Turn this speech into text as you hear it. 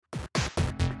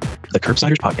The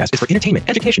Curbsiders podcast is for entertainment,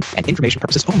 education, and information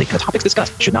purposes only, and the topics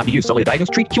discussed should not be used solely to diagnose,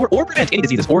 treat, cure, or prevent any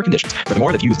diseases or conditions.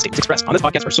 Furthermore, the views and statements expressed on this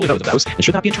podcast are solely those of the host and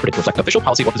should not be interpreted to reflect the official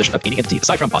policy or position of any entity,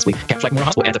 aside from possibly Catholic Memorial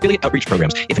Hospital and affiliate outreach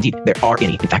programs, if indeed there are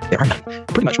any. In fact, there are none.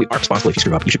 Pretty much, we are responsible if you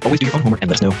screw up. You should always do your own homework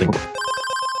and let us know when we're wrong.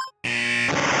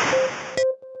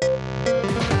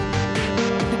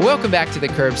 Welcome back to the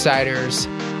Curbsiders.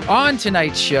 On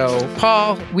tonight's show,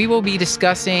 Paul, we will be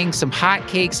discussing some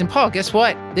hotcakes. And Paul, guess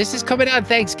what? This is coming out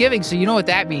Thanksgiving, so you know what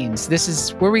that means. This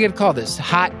is, what are we going to call this?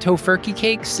 Hot tofurkey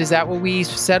cakes? Is that what we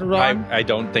settled on? I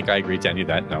don't think I agree to any of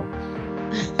that, no.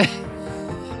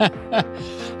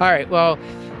 All right, well,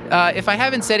 if I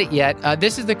haven't said it yet,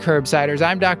 this is the Curbsiders.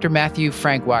 I'm Dr. Matthew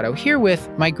Frank Watto, here with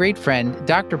my great friend,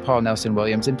 Dr. Paul Nelson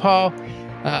Williams. And Paul,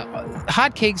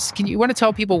 hotcakes, you want to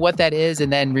tell people what that is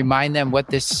and then remind them what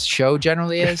this show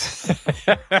generally is?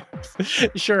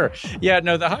 Sure. Yeah,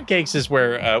 no, the hotcakes is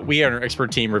where we and our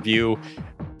expert team review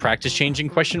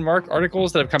practice-changing ?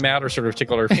 Articles that have come out or sort of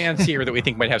tickled our fancy or that we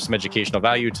think might have some educational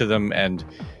value to them. And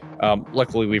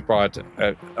luckily, we've brought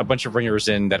a bunch of ringers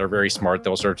in that are very smart that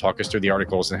will sort of talk us through the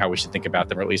articles and how we should think about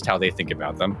them, or at least how they think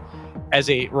about them. As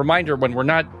a reminder, when we're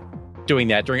not doing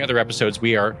that during other episodes,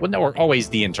 we're always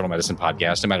the internal medicine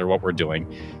podcast, no matter what we're doing.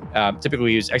 Typically,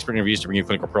 we use expert interviews to bring you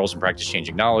clinical pearls and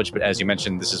practice-changing knowledge. But as you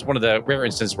mentioned, this is one of the rare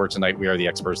instances where tonight we are the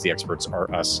experts. The experts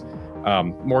are us.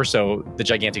 More so, the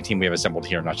gigantic team we have assembled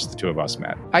here, not just the two of us,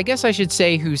 Matt. I guess I should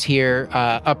say who's here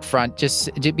up front,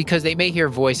 just because they may hear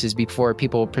voices before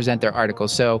people present their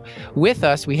articles. So with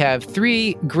us, we have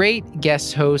three great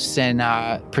guest hosts and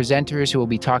presenters who will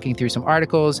be talking through some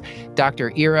articles.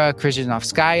 Dr. Ira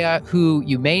Krzyzanowskaya, who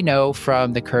you may know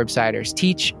from the Curbsiders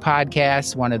Teach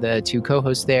podcast, one of the two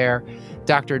co-hosts there.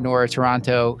 Dr. Nora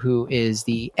Taranto, who is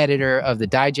the editor of the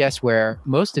digest where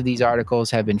most of these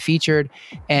articles have been featured,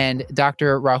 and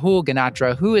Dr. Rahul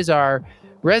Ganatra, who is our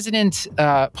resident,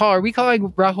 Paul, are we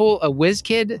calling Rahul a whiz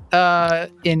kid in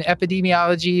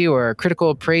epidemiology or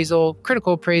critical appraisal?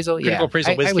 Critical appraisal, yeah. Critical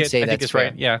appraisal whiz I would kid, say I think that's it's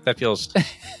right. Yeah, that feels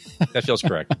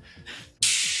correct.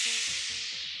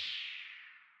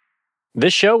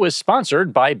 This show is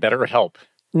sponsored by BetterHelp.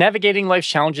 Navigating life's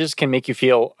challenges can make you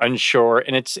feel unsure,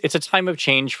 and it's a time of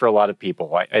change for a lot of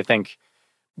people. I think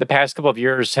the past couple of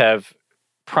years have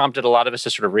prompted a lot of us to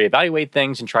sort of reevaluate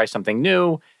things and try something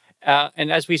new.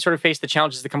 And as we sort of face the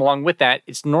challenges that come along with that,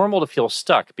 it's normal to feel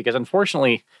stuck because,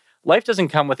 unfortunately, life doesn't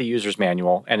come with a user's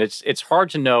manual, and it's hard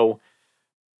to know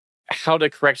how to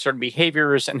correct certain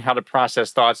behaviors and how to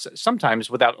process thoughts, sometimes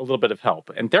without a little bit of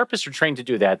help. And therapists are trained to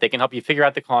do that. They can help you figure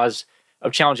out the cause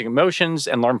of challenging emotions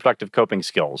and learn productive coping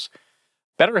skills.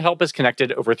 BetterHelp has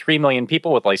connected over 3 million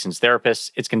people with licensed therapists.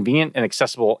 It's convenient and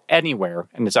accessible anywhere,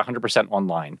 and it's 100%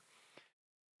 online.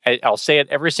 I'll say it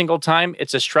every single time.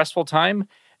 It's a stressful time,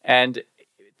 and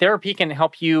therapy can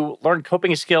help you learn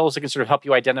coping skills. It can sort of help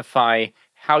you identify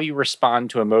how you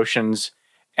respond to emotions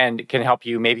and can help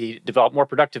you maybe develop more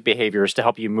productive behaviors to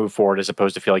help you move forward as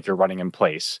opposed to feel like you're running in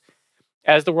place.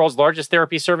 As the world's largest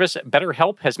therapy service,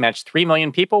 BetterHelp has matched 3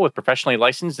 million people with professionally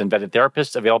licensed and vetted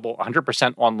therapists available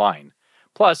 100% online.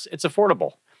 Plus, it's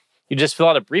affordable. You just fill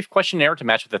out a brief questionnaire to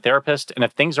match with a therapist, and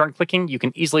if things aren't clicking, you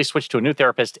can easily switch to a new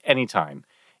therapist anytime.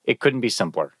 It couldn't be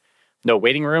simpler. No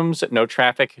waiting rooms, no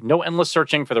traffic, no endless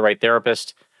searching for the right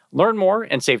therapist. Learn more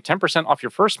and save 10% off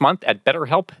your first month at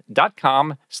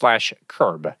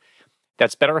betterhelp.com/curb.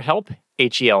 That's BetterHelp,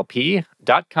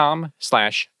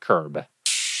 HELP.com/curb.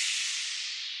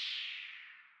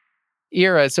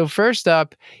 Ira, so first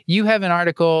up, you have an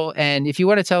article, and if you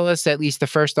want to tell us at least the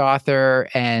first author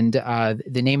and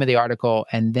the name of the article,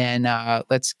 and then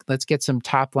let's get some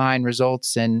top line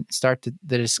results and start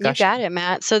the discussion. You got it,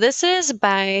 Matt. So this is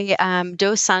by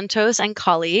Dos Santos and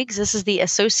colleagues. This is the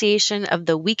Association of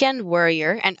the Weekend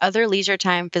Warrior and Other Leisure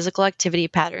Time Physical Activity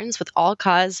Patterns with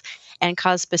All-Cause and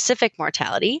Cause-Specific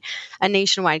Mortality, a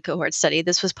nationwide cohort study.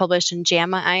 This was published in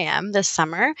JAMA IM this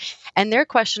summer. And their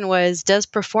question was, does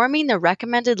performing the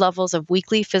recommended levels of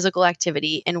weekly physical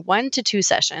activity in 1 to 2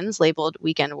 sessions, labeled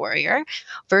Weekend Warrior,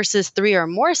 versus 3 or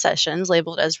more sessions,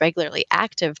 labeled as regularly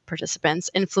active participants,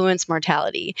 influence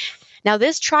mortality? Now,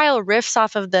 this trial riffs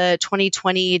off of the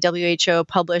 2020 WHO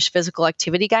published physical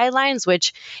activity guidelines,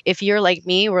 which, if you're like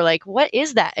me, we're like, what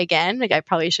is that again? Like, I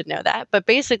probably should know that. But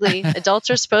basically,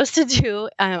 adults are supposed to do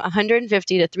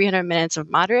 150 to 300 minutes of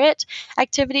moderate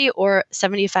activity or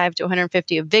 75 to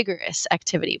 150 of vigorous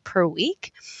activity per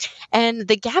week. And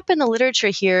the gap in the literature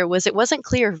here was it wasn't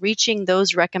clear if reaching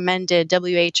those recommended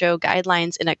WHO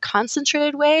guidelines in a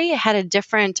concentrated way had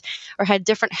different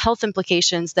health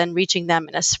implications than reaching them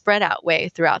in a spread out way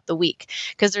throughout the week,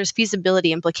 because there's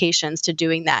feasibility implications to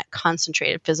doing that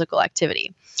concentrated physical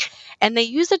activity. And they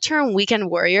use the term weekend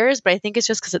warriors, but I think it's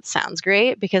just because it sounds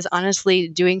great, because honestly,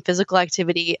 doing physical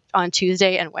activity on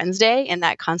Tuesday and Wednesday in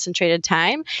that concentrated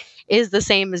time is the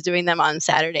same as doing them on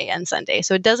Saturday and Sunday.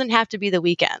 So it doesn't have to be the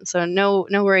weekend. So no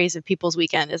worries if people's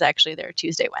weekend is actually their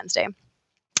Tuesday, Wednesday.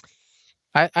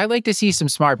 I like to see some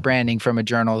smart branding from a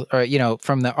journal, or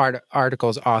from the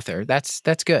article's author. That's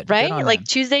good. Right? Good on Like them.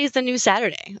 Tuesday is the new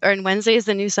Saturday, or Wednesday is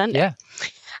the new Sunday. Yeah.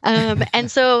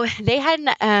 And so they hadn't.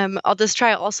 This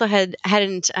trial also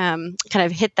hadn't kind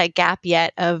of hit that gap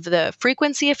yet of the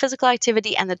frequency of physical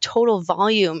activity and the total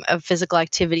volume of physical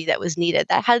activity that was needed.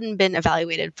 That hadn't been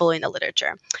evaluated fully in the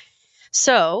literature.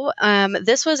 So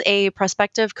this was a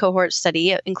prospective cohort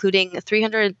study including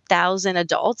 300,000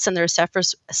 adults and their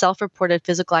self-reported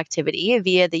physical activity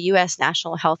via the U.S.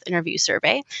 National Health Interview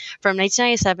Survey from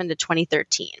 1997 to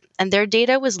 2013. And their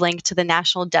data was linked to the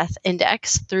National Death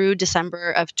Index through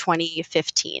December of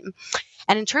 2015.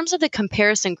 And in terms of the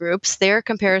comparison groups, their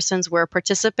comparisons were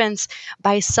participants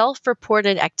by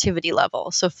self-reported activity level.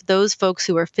 So for those folks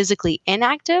who were physically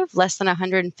inactive, less than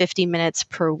 150 minutes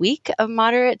per week of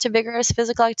moderate to vigorous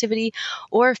physical activity,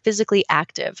 or physically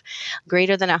active,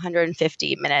 greater than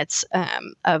 150 minutes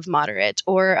of moderate,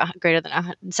 or greater than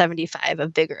 175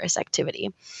 of vigorous activity.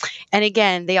 And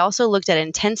again, they also looked at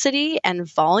intensity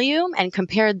and volume and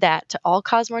compared that to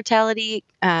all-cause mortality,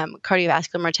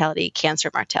 cardiovascular mortality,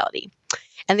 cancer mortality.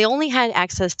 And they only had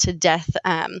access to death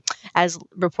as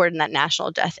reported in that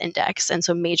National Death Index, and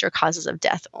so major causes of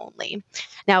death only.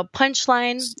 Now,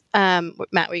 punchline,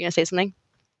 Matt, were you going to say something?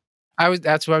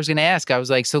 That's what I was going to ask. I was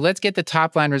like, so let's get the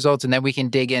top line results and then we can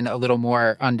dig in a little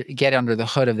more, get under the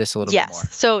hood of this a little bit more.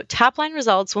 Yes. So top line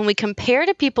results, when we compare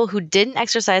to people who didn't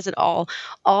exercise at all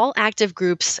active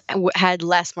groups had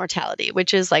less mortality,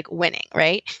 which is like winning,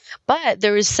 right? But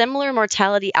there was similar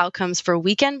mortality outcomes for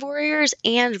weekend warriors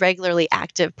and regularly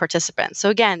active participants.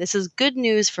 So again, this is good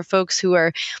news for folks who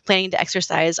are planning to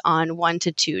exercise on 1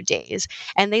 to 2 days.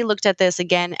 And they looked at this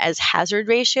again as hazard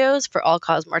ratios for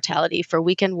all-cause mortality for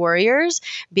weekend warriors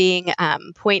being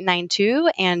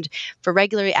 0.92 and for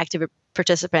regularly active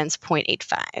participants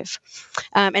 0.85.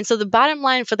 And so the bottom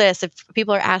line for this, if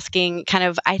people are asking, kind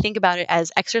of, I think about it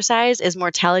as exercise is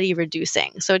mortality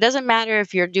reducing. So it doesn't matter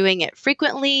if you're doing it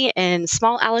frequently in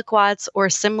small aliquots or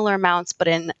similar amounts, but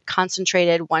in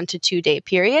concentrated 1 to 2 day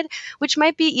period, which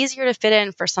might be easier to fit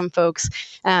in for some folks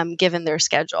given their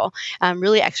schedule.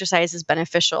 Really, exercise is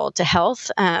beneficial to health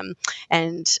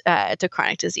and to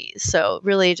chronic disease. So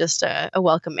really just a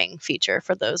welcoming feature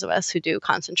for those of us who do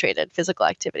concentrated physical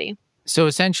activity. So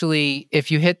essentially, if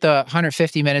you hit the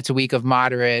 150 minutes a week of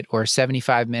moderate or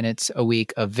 75 minutes a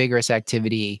week of vigorous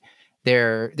activity,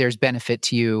 there's benefit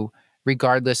to you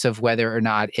regardless of whether or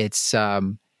not it's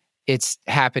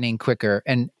happening quicker.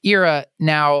 And Ira,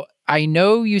 now I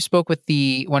know you spoke with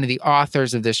one of the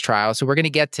authors of this trial, so we're going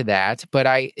to get to that. But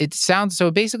it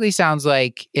basically sounds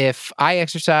like if I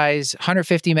exercise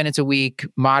 150 minutes a week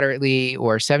moderately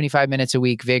or 75 minutes a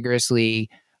week vigorously,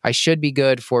 I should be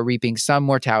good for reaping some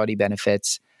mortality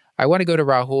benefits. I want to go to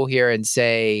Rahul here and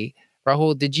say,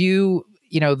 Rahul, did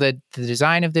the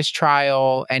design of this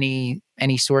trial, any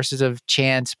sources of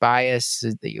chance, bias,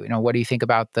 what do you think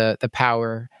about the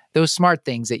power, those smart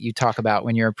things that you talk about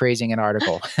when you're appraising an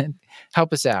article?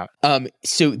 Help us out.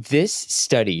 So this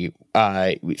study,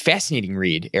 fascinating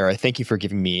read, Era. Thank you for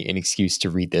giving me an excuse to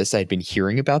read this. I'd been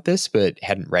hearing about this, but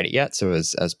hadn't read it yet. So I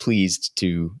was pleased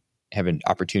to have an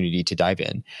opportunity to dive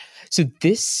in. So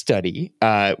this study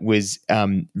was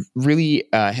really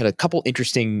had a couple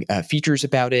interesting features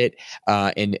about it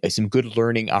and some good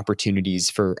learning opportunities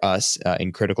for us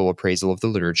in critical appraisal of the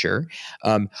literature.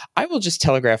 I will just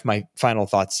telegraph my final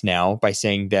thoughts now by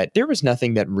saying that there was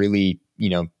nothing that really,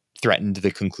 threatened the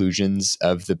conclusions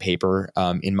of the paper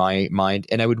in my mind.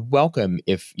 And I would welcome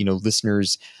if,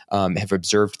 listeners have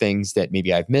observed things that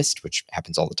maybe I've missed, which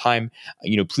happens all the time,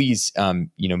 please,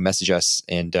 message us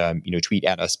and, tweet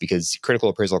at us, because critical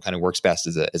appraisal kind of works best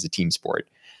as a team sport.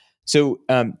 So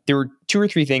there were 2 or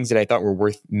 3 things that I thought were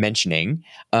worth mentioning.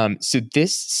 So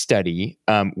this study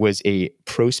was a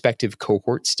prospective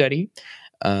cohort study.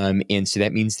 And so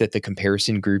that means that the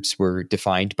comparison groups were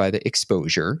defined by the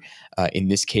exposure, in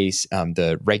this case,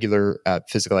 the regular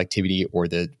physical activity or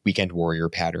the weekend warrior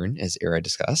pattern, as Era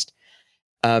discussed.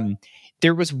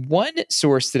 There was one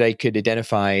source that I could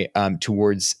identify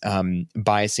towards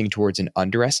biasing towards an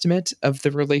underestimate of the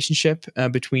relationship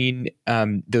between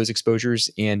those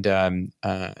exposures and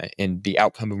the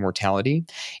outcome of mortality,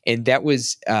 and that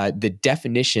was the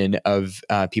definition of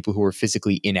people who were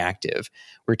physically inactive.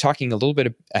 We're talking a little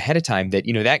bit ahead of time that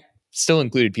that still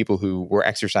included people who were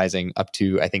exercising up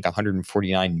to, I think,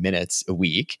 149 minutes a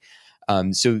week.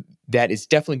 So that is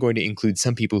definitely going to include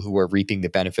some people who are reaping the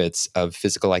benefits of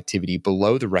physical activity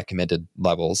below the recommended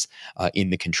levels in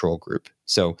the control group.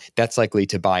 So that's likely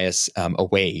to bias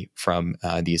away from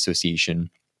the association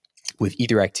with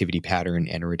either activity pattern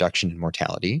and a reduction in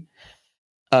mortality.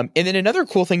 And then another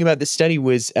cool thing about this study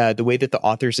was the way that the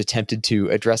authors attempted to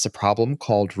address a problem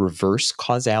called reverse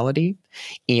causality.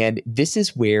 And this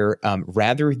is where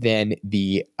rather than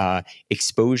the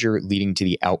exposure leading to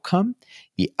the outcome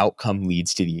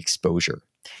leads to the exposure.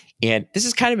 And this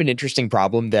is kind of an interesting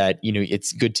problem that,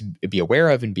 it's good to be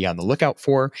aware of and be on the lookout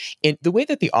for. And the way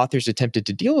that the authors attempted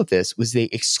to deal with this was they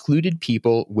excluded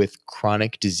people with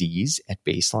chronic disease at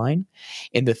baseline.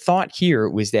 And the thought here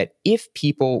was that if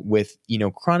people with,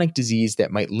 chronic disease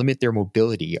that might limit their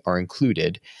mobility are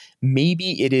included,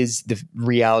 maybe it is the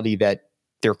reality that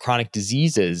their chronic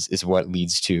diseases is what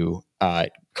leads to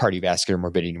cardiovascular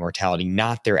morbidity and mortality,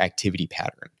 not their activity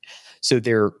pattern. So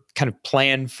their kind of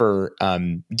plan for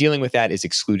dealing with that is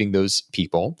excluding those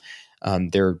people.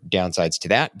 There are downsides to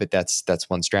that, but that's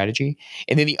one strategy.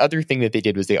 And then the other thing that they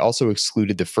did was they also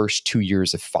excluded the first 2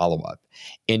 years of follow-up.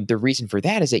 And the reason for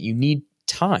that is that you need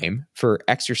time for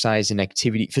exercise and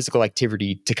activity, physical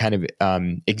activity, to kind of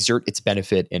exert its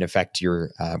benefit and affect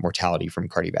your mortality from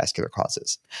cardiovascular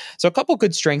causes. So a couple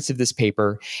good strengths of this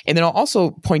paper. And then I'll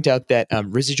also point out that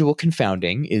residual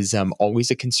confounding is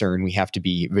always a concern we have to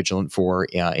be vigilant for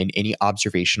in any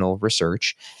observational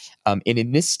research. And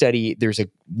in this study, there's a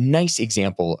nice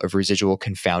example of residual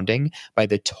confounding by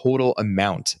the total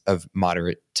amount of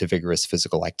moderate to vigorous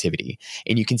physical activity.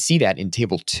 And you can see that in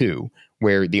Table 2,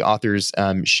 where the authors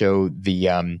show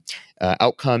the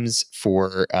outcomes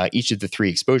for each of the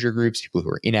 3 exposure groups: people who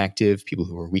are inactive, people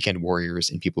who are weekend warriors,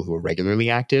 and people who are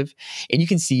regularly active. And you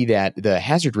can see that the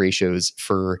hazard ratios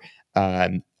for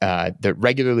the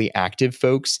regularly active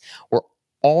folks were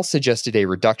all suggested a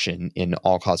reduction in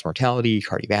all-cause mortality,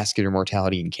 cardiovascular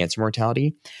mortality, and cancer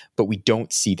mortality, but we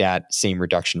don't see that same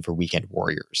reduction for weekend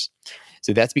warriors.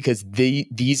 So that's because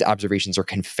these observations are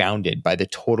confounded by the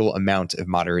total amount of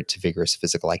moderate to vigorous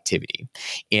physical activity.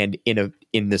 And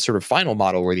in the sort of final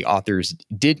model where the authors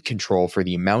did control for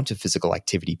the amount of physical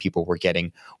activity people were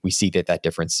getting, we see that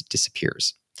difference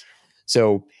disappears.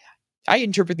 So I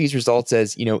interpret these results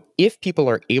as, if people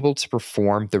are able to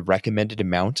perform the recommended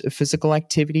amount of physical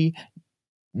activity,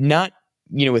 not,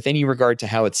 with any regard to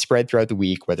how it's spread throughout the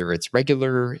week, whether it's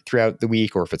regular throughout the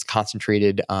week or if it's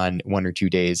concentrated on 1 or 2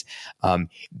 days,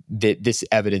 that this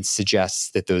evidence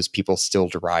suggests that those people still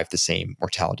derive the same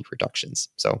mortality reductions.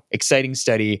 So exciting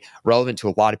study, relevant to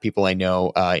a lot of people I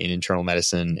know in internal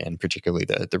medicine, and particularly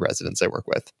the residents I work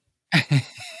with.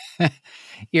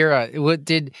 Ira, what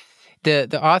did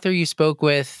the author you spoke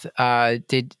with,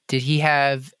 did he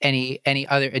have any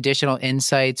other additional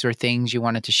insights or things you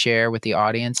wanted to share with the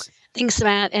audience? Thanks,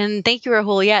 Matt. And thank you,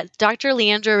 Rahul. Yeah, Dr.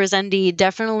 Leandra Rosendi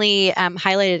definitely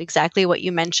highlighted exactly what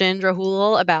you mentioned,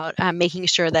 Rahul, about making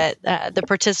sure that the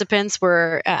participants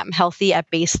were healthy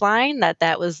at baseline,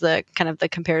 that was the kind of the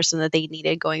comparison that they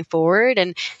needed going forward.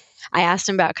 And I asked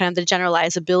him about kind of the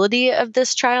generalizability of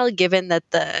this trial, given that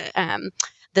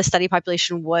the study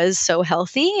population was so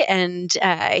healthy, and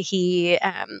he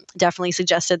definitely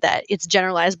suggested that it's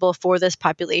generalizable for this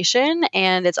population,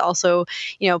 and it's also,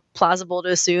 plausible to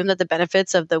assume that the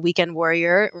benefits of the weekend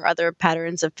warrior or other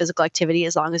patterns of physical activity,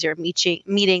 as long as you're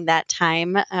meeting that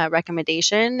time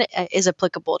recommendation, is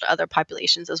applicable to other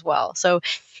populations as well. So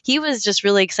he was just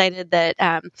really excited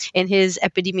that in his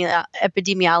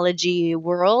epidemiology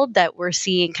world, that we're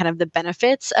seeing kind of the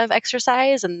benefits of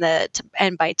exercise and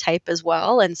by type as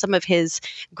well. And some of his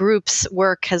group's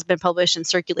work has been published in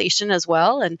Circulation as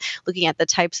well, and looking at the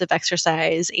types of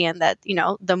exercise, and that,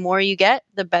 the more you get,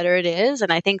 the better it is.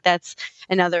 And I think that's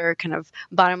another kind of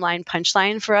bottom line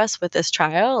punchline for us with this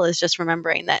trial, is just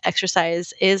remembering that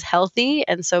exercise is healthy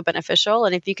and so beneficial.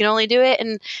 And if you can only do it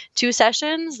in 2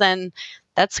 sessions, then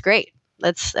that's great.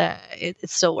 It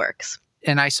still works.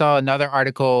 And I saw another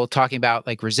article talking about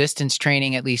like resistance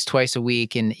training at least twice a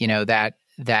week, and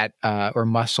that or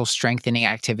muscle strengthening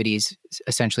activities,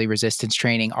 essentially resistance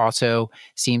training, also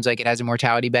seems like it has a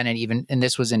mortality benefit, and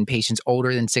this was in patients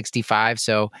older than 65.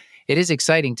 So it is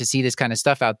exciting to see this kind of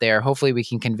stuff out there. Hopefully we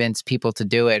can convince people to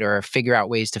do it or figure out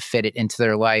ways to fit it into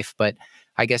their life. But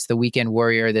I guess the weekend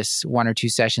warrior, this 1 or 2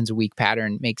 sessions a week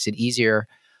pattern, makes it easier.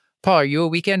 Paul, are you a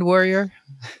weekend warrior?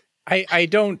 I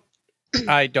don't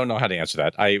know how to answer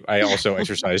that. I also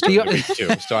exercise during the week too,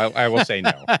 so I will say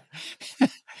no.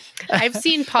 I've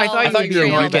seen Paul. I thought you were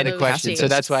on going to get a those question, days. so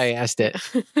that's why I asked it.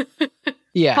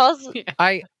 Yeah, Paul's,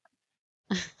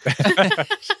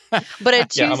 But a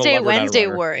Yeah, I'm a Tuesday, lover, not a Wednesday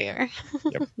runner. warrior.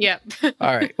 Yep.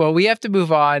 All right. Well, we have to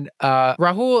move on.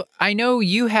 Rahul, I know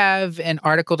you have an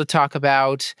article to talk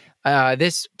about.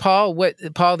 Paul,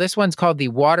 this one's called the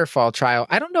Waterfall Trial.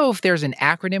 I don't know if there's an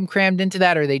acronym crammed into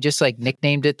that or they just like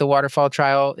nicknamed it the Waterfall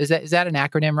Trial. Is that an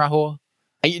acronym, Rahul?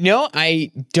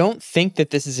 I don't think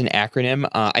that this is an acronym.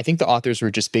 I think the authors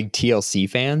were just big TLC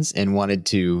fans and wanted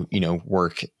to,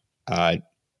 work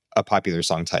a popular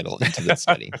song title into the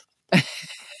study.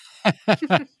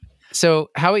 So,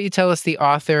 how about you tell us the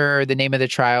author, the name of the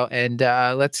trial, and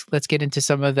let's get into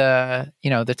some of the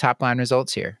the top line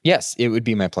results here. Yes, it would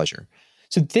be my pleasure.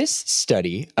 So this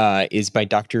study is by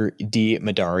Dr. D.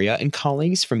 Madaria and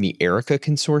colleagues from the ERICA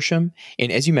Consortium.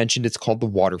 And as you mentioned, it's called the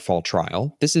Waterfall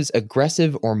Trial. This is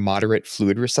aggressive or moderate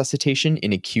fluid resuscitation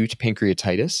in acute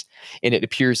pancreatitis. And it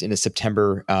appears in a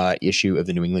September issue of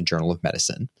the New England Journal of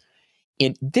Medicine.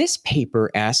 And this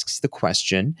paper asks the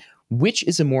question, which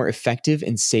is a more effective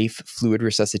and safe fluid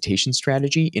resuscitation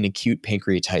strategy in acute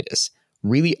pancreatitis?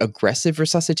 Really aggressive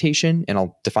resuscitation, and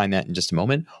I'll define that in just a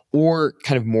moment, or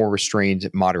kind of more restrained,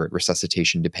 moderate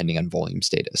resuscitation depending on volume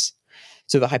status.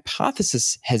 So the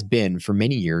hypothesis has been for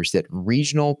many years that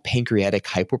regional pancreatic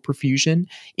hypoperfusion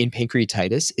in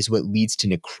pancreatitis is what leads to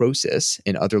necrosis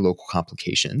and other local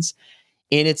complications.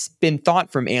 And it's been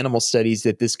thought from animal studies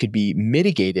that this could be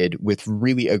mitigated with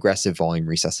really aggressive volume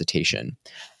resuscitation.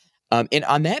 And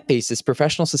on that basis,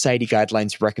 professional society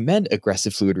guidelines recommend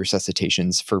aggressive fluid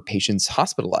resuscitations for patients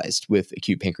hospitalized with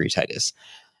acute pancreatitis.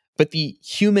 But the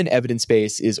human evidence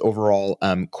base is overall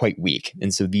quite weak.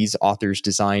 And so these authors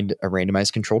designed a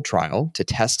randomized controlled trial to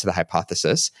test the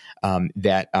hypothesis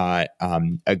that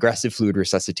aggressive fluid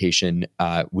resuscitation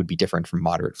would be different from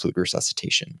moderate fluid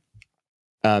resuscitation.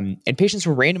 And patients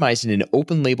were randomized in an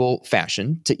open label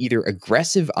fashion to either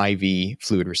aggressive IV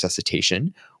fluid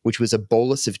resuscitation, which was a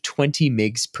bolus of 20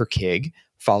 mg per kg,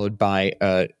 followed by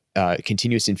a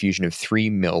continuous infusion of 3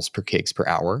 mils per kg per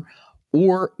hour,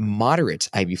 or moderate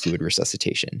IV fluid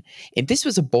resuscitation. And this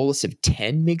was a bolus of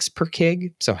 10 mg per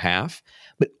kg, so half,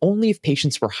 but only if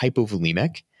patients were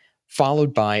hypovolemic,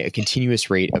 followed by a continuous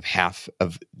rate of half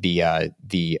of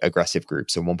the aggressive group,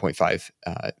 so 1.5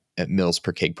 mils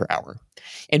per kg per hour.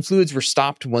 And fluids were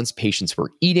stopped once patients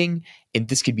were eating, and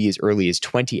this could be as early as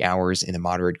 20 hours in the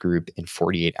moderate group and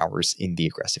 48 hours in the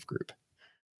aggressive group.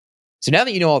 So now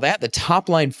that you know all that, the top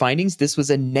line findings, this was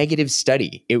a negative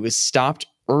study. It was stopped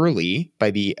early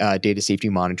by the Data Safety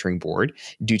Monitoring Board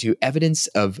due to evidence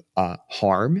of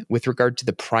harm with regard to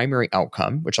the primary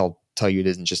outcome, which I'll tell you it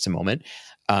is in just a moment,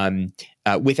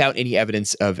 without any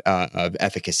evidence of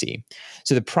efficacy.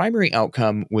 So the primary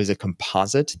outcome was a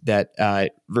composite that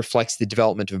reflects the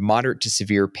development of moderate to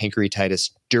severe pancreatitis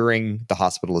during the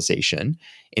hospitalization.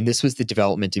 And this was the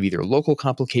development of either local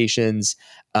complications,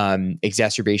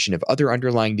 exacerbation of other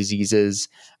underlying diseases,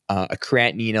 a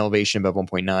creatinine elevation above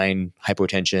 1.9,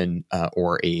 hypotension,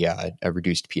 or a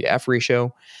reduced P to F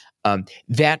ratio.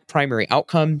 That primary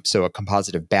outcome, so a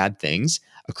composite of bad things,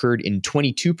 occurred in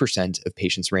 22% of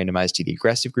patients randomized to the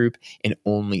aggressive group and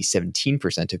only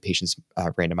 17% of patients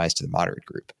randomized to the moderate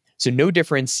group. So no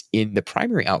difference in the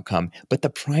primary outcome, but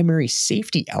the primary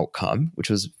safety outcome, which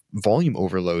was volume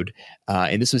overload,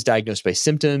 and this was diagnosed by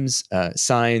symptoms,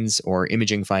 signs, or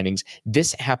imaging findings.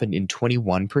 This happened in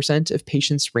 21% of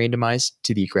patients randomized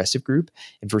to the aggressive group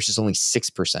and versus only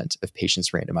 6% of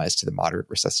patients randomized to the moderate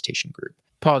resuscitation group.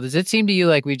 Paul, does it seem to you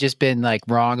like we've just been like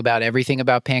wrong about everything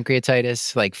about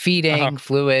pancreatitis, like feeding,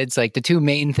 fluids, like the two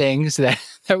main things that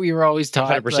we were always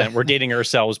taught? 100%. We're dating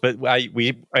ourselves, but I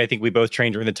think we both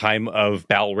trained during the time of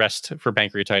bowel rest for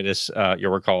pancreatitis.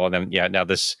 You'll recall, and then now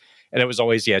this, and it was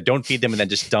always don't feed them and then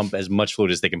just dump as much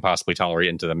fluid as they can possibly tolerate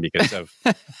into them because of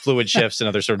fluid shifts and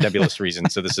other sort of nebulous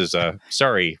reasons. So this is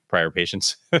sorry, prior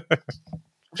patients.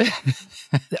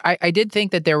 I did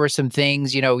think that there were some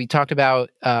things, we talked about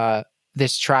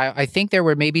this trial. I think there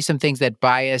were maybe some things that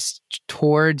biased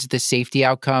towards the safety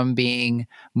outcome being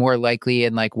more likely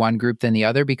in like one group than the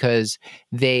other because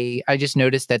I just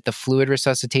noticed that the fluid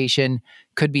resuscitation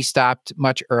could be stopped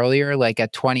much earlier, like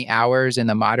at 20 hours in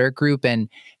the moderate group and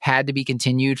had to be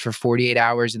continued for 48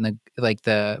 hours in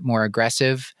the more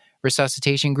aggressive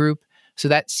resuscitation group. So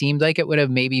that seemed like it would have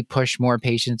maybe pushed more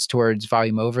patients towards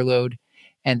volume overload.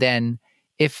 And then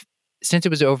since it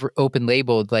was open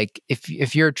labeled, like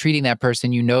if you're treating that person,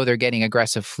 they're getting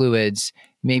aggressive fluids,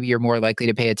 maybe you're more likely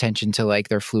to pay attention to like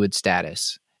their fluid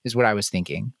status is what I was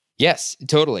thinking. Yes,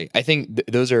 totally. I think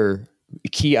those are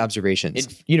key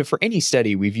observations. For any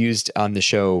study, we've used on the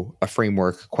show a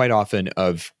framework quite often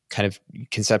of kind of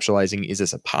conceptualizing, is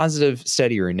this a positive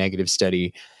study or a negative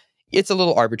study? It's a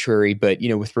little arbitrary, but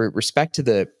with respect to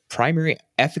the primary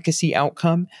efficacy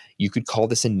outcome, you could call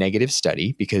this a negative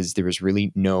study because there was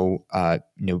really no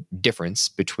difference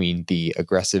between the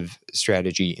aggressive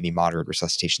strategy and the moderate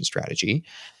resuscitation strategy.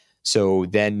 So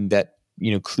then that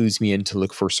clues me in to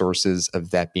look for sources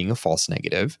of that being a false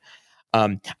negative.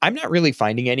 I'm not really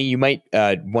finding any. You might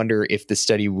wonder if the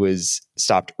study was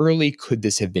stopped early. Could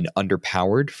this have been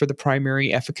underpowered for the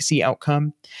primary efficacy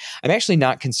outcome? I'm actually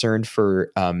not concerned for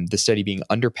the study being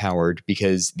underpowered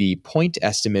because the point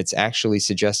estimates actually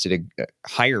suggested a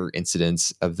higher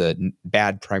incidence of the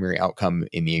bad primary outcome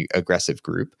in the aggressive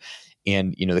group.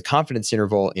 And the confidence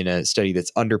interval in a study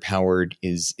that's underpowered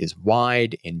is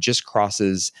wide and just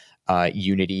crosses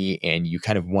unity, and you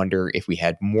kind of wonder if we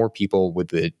had more people with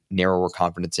the narrower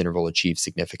confidence interval achieve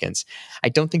significance. I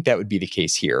don't think that would be the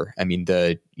case here. I mean,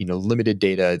 the limited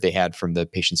data they had from the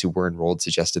patients who were enrolled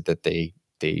suggested that they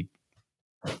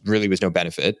really was no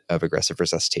benefit of aggressive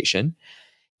resuscitation.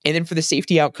 And then for the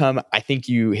safety outcome, I think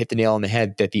you hit the nail on the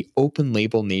head that the open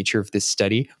label nature of this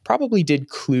study probably did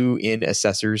clue in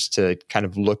assessors to kind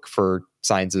of look for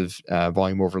signs of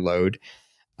volume overload.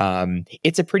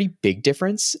 It's a pretty big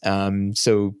difference.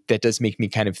 So that does make me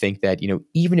kind of think that,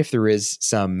 even if there is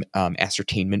some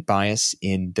ascertainment bias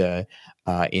in the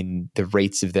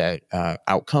rates of the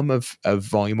outcome of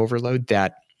volume overload,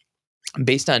 that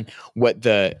based on what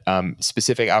the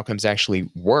specific outcomes actually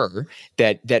were,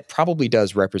 that probably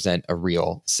does represent a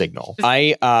real signal.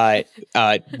 I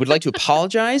would like to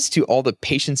apologize to all the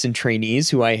patients and trainees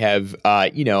who I have,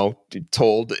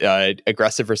 told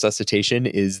aggressive resuscitation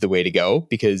is the way to go,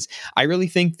 because I really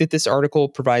think that this article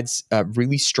provides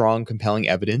really strong, compelling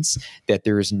evidence that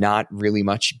there is not really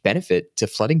much benefit to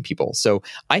flooding people. So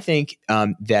I think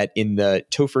that in the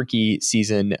tofurkey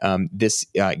season, this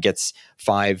gets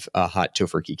 5 hot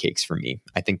tofurkey cakes from me.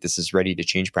 I think this is ready to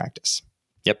change practice.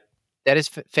 Yep. That is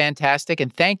fantastic.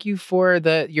 And thank you for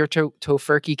your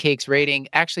tofurkey cakes rating.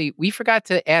 Actually, we forgot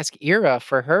to ask Ira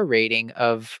for her rating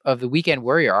of the Weekend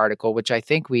Warrior article, which I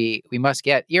think we must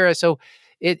get. Ira, so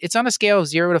it's on a scale of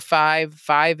 0 to 5.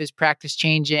 5 is practice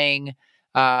changing.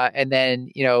 And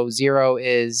then, 0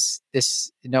 is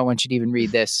this, no one should even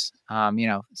read this.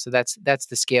 So that's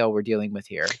the scale we're dealing with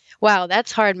here. Wow,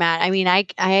 that's hard, Matt. I mean, I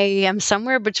am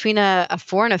somewhere between a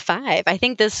 4 and a 5. I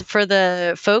think this, for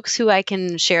the folks who I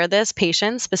can share this,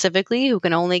 patients specifically, who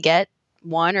can only get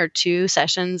 1 or 2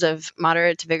 sessions of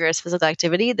moderate to vigorous physical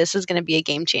activity, this is going to be a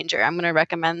game changer. I'm going to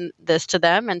recommend this to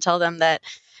them and tell them that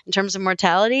in terms of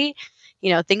mortality,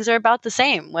 things are about the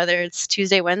same, whether it's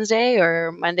Tuesday, Wednesday,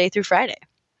 or Monday through Friday.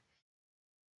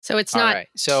 So it's not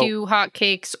 2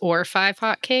 hotcakes or 5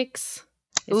 hotcakes.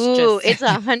 It's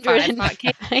 100. 5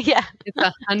 hotcakes. Yeah, it's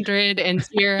 100 and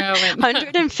 0 and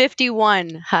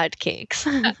 151 hotcakes.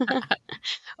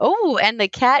 Oh, and the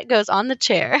cat goes on the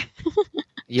chair.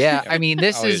 Yeah, I mean,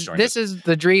 this is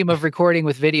the dream of recording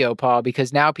with video, Paul,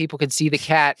 because now people can see the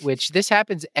cat, which this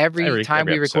happens every time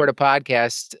we record a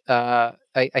podcast.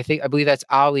 I believe that's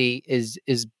Ollie is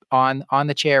on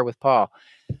the chair with Paul.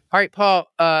 All right, Paul,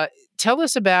 tell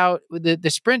us about the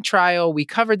sprint trial. We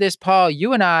covered this, Paul.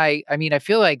 You and I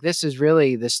feel like this is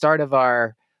really the start of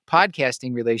our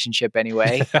podcasting relationship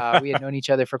anyway. We had known each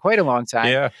other for quite a long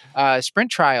time. Yeah. Sprint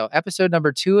trial, episode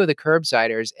number 2 of the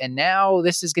Curbsiders. And now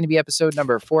this is going to be episode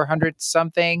number 400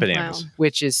 something,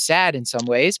 which is sad in some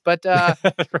ways. But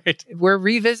right. We're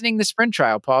revisiting the sprint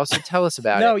trial, Paul. So tell us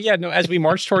about it. As we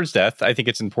march towards death, I think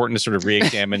it's important to sort of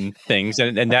re-examine things.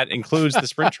 And that includes the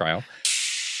sprint trial.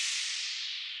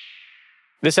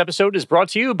 This episode is brought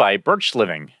to you by Birch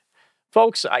Living.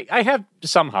 Folks, I have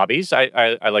some hobbies.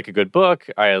 I like a good book.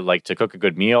 I like to cook a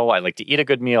good meal. I like to eat a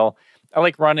good meal. I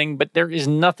like running, but there is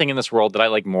nothing in this world that I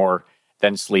like more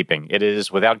than sleeping. It is,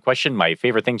 without question, my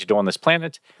favorite thing to do on this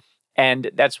planet.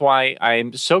 And that's why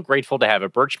I'm so grateful to have a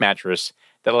Birch mattress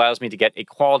that allows me to get a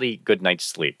quality good night's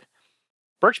sleep.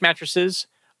 Birch mattresses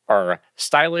are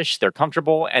stylish, they're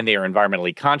comfortable, and they are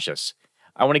environmentally conscious.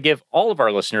 I want to give all of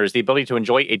our listeners the ability to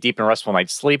enjoy a deep and restful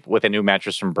night's sleep with a new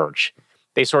mattress from Birch.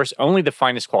 They source only the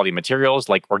finest quality materials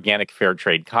like organic fair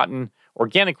trade cotton,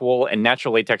 organic wool, and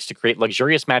natural latex to create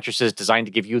luxurious mattresses designed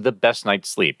to give you the best night's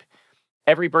sleep.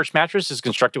 Every Birch mattress is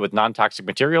constructed with non-toxic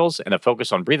materials and a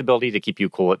focus on breathability to keep you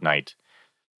cool at night.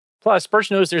 Plus,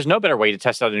 Birch knows there's no better way to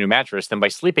test out a new mattress than by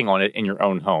sleeping on it in your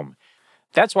own home.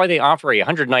 That's why they offer a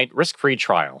 100-night risk-free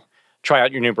trial. Try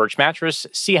out your new Birch mattress,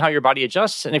 see how your body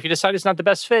adjusts, and if you decide it's not the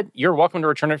best fit, you're welcome to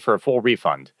return it for a full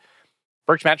refund.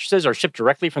 Birch mattresses are shipped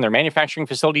directly from their manufacturing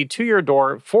facility to your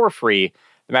door for free.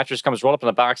 The mattress comes rolled up in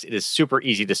a box. It is super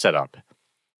easy to set up.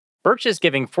 Birch is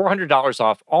giving $400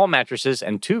 off all mattresses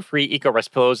and 2 free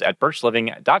EcoRest pillows at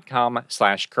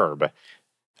birchliving.com/curb.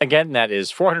 Again, that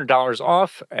is $400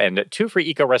 off and 2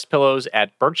 free EcoRest pillows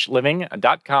at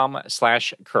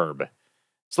birchliving.com/curb.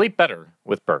 Sleep better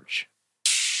with Birch.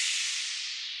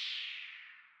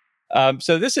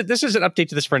 So this is an update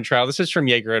to the SPRINT trial. This is from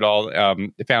Yeager et al.,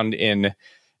 found in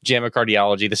JAMA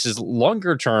Cardiology. This is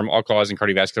longer-term all-cause and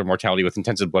cardiovascular mortality with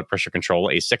intensive blood pressure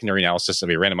control, a secondary analysis of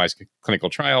a randomized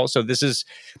clinical trial. So this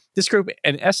group,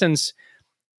 in essence,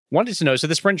 wanted to know. So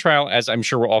the SPRINT trial, as I'm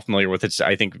sure we're all familiar with, it's,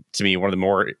 I think, to me,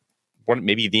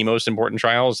 maybe the most important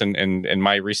trials in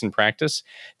my recent practice.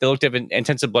 They looked at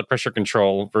intensive blood pressure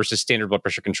control versus standard blood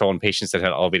pressure control in patients that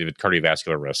had elevated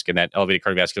cardiovascular risk. And that elevated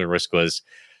cardiovascular risk was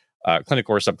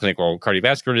clinical or subclinical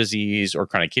cardiovascular disease or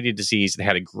chronic kidney disease. It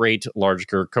had a great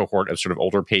larger cohort of sort of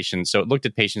older patients. So it looked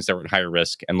at patients that were at higher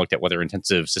risk and looked at whether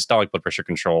intensive systolic blood pressure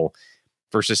control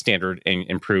versus standard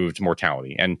improved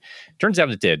mortality. And turns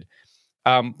out it did.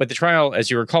 But the trial,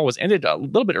 as you recall, was ended a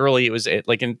little bit early. It was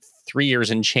like in 3 years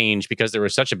and change because there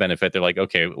was such a benefit. They're like,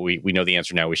 okay, we know the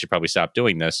answer now. We should probably stop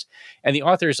doing this. And the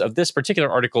authors of this particular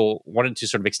article wanted to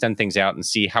sort of extend things out and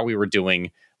see how we were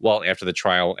doing well after the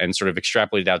trial and sort of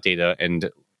extrapolated out data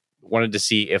and wanted to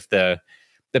see if the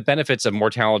benefits of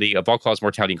mortality, of all-cause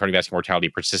mortality and cardiovascular mortality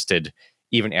persisted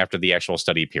even after the actual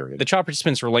study period. The trial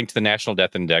participants were linked to the National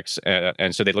Death Index,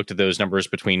 and so they looked at those numbers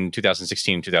between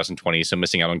 2016 and 2020, so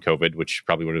missing out on COVID, which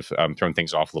probably would have thrown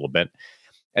things off a little bit.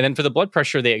 And then for the blood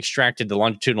pressure, they extracted the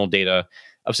longitudinal data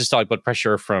of systolic blood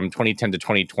pressure from 2010 to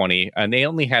 2020, and they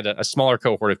only had a smaller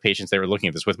cohort of patients they were looking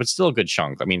at this with, but still a good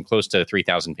chunk. I mean, close to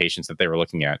 3,000 patients that they were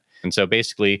looking at. And so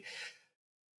basically,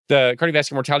 the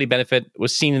cardiovascular mortality benefit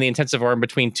was seen in the intensive arm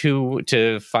between 2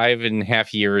 to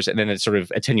 5.5 years, and then it sort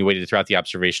of attenuated throughout the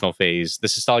observational phase. The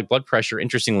systolic blood pressure,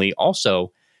 interestingly,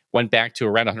 also went back to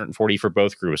around 140 for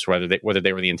both groups, whether they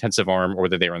were the intensive arm or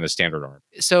whether they were on the standard arm.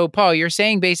 So, Paul, you're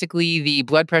saying basically the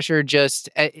blood pressure just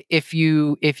if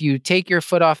you take your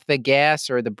foot off the gas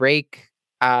or the brake,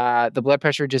 the blood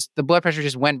pressure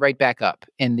just went right back up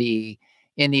in the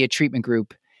treatment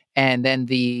group. And then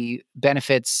the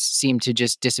benefits seem to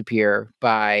just disappear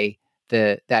by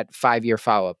that 5-year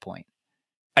follow-up point.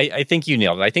 I think you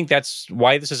nailed it. I think that's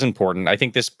why this is important. I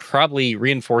think this probably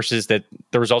reinforces that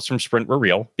the results from SPRINT were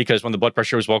real, because when the blood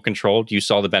pressure was well controlled, you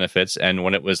saw the benefits, and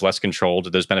when it was less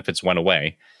controlled, those benefits went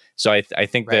away. So I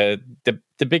think right.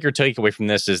 the bigger takeaway from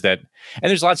this is that,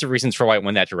 and there's lots of reasons for why it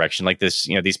went that direction. Like this,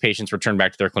 these patients returned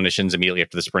back to their clinicians immediately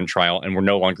after the SPRINT trial and were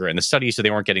no longer in the study, so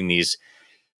they weren't getting these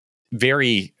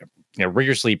very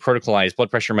rigorously protocolized blood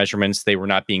pressure measurements. They were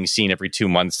not being seen every 2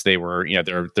 months. They were,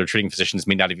 their treating physicians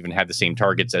may not have even had the same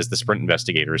targets as the SPRINT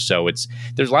investigators. So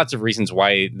there's lots of reasons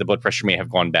why the blood pressure may have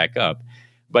gone back up.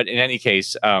 But in any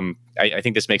case, I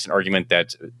think this makes an argument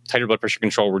that tighter blood pressure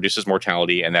control reduces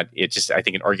mortality, and that it's just, I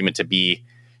think, an argument to be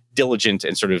diligent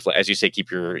and sort of, as you say,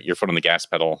 keep your foot on the gas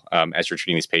pedal as you're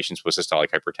treating these patients with systolic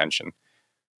hypertension.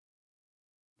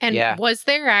 And was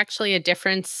there actually a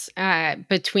difference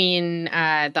between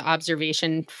the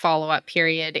observation follow-up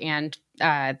period and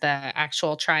the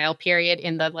actual trial period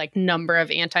in the number of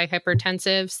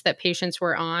antihypertensives that patients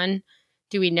were on?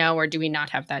 Do we know, or do we not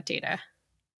have that data?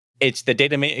 The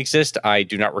data may exist. I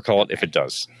do not recall it if it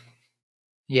does.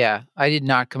 Yeah, I did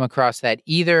not come across that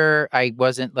either. I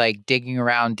wasn't digging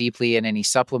around deeply in any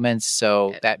supplements,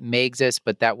 so that may exist,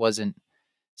 but that wasn't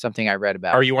something I read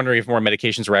about. Are you wondering if more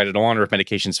medications were added on or if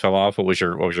medications fell off? What was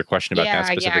your question about that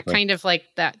specifically? Yeah, kind of like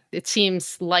that. It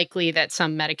seems likely that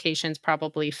some medications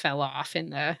probably fell off in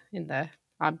the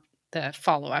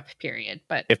follow-up period.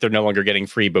 But if they're no longer getting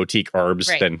free boutique ARBs,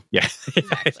 right, then exactly.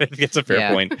 I think it's a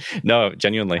fair point. No,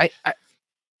 genuinely.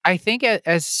 I think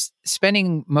as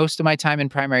spending most of my time in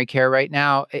primary care right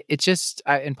now, it's just,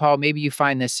 and Paul, maybe you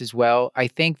find this as well. I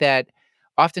think that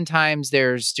oftentimes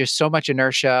there's just so much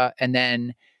inertia, and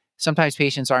then sometimes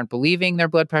patients aren't believing their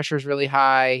blood pressure is really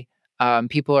high.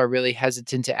 People are really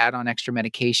hesitant to add on extra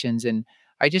medications. And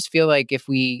I just feel like if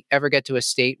we ever get to a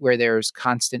state where there's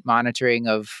constant monitoring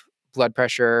of blood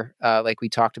pressure, like we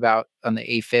talked about on the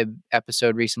AFib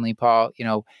episode recently, Paul,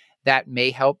 that may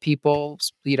help people,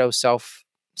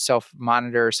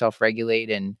 self-monitor, self-regulate,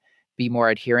 and be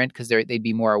more adherent because they'd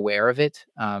be more aware of it.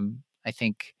 I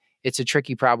think it's a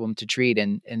tricky problem to treat.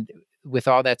 And with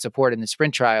all that support in the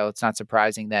SPRINT trial, it's not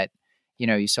surprising that,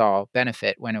 you saw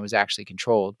benefit when it was actually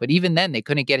controlled. But even then, they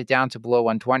couldn't get it down to below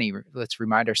 120. Let's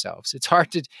remind ourselves. It's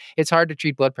hard to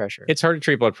treat blood pressure. It's hard to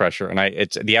treat blood pressure. And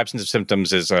it's the absence of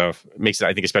symptoms makes it,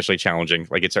 I think, especially challenging.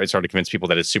 It's hard to convince people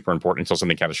that it's super important until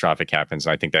something catastrophic happens.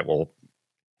 And I think it's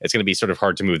going to be sort of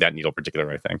hard to move that needle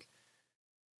particularly, I think.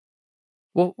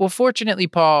 Well, fortunately,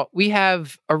 Paul, we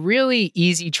have a really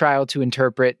easy trial to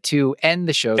interpret to end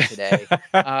the show today.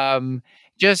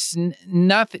 Just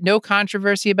nothing, no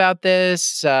controversy about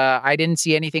this. I didn't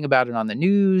see anything about it on the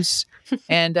news.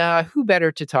 And who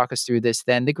better to talk us through this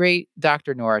than the great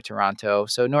Dr. Nora Taranto?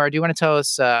 So, Nora, do you want to tell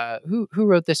us who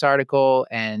wrote this article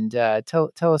and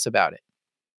tell us about it?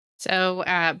 So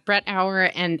Brett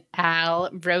Auer and Al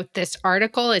wrote this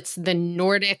article. It's the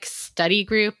Nordic Study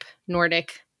Group,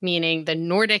 Nordic meaning the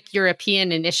Nordic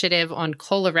European Initiative on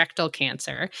Colorectal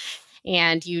Cancer.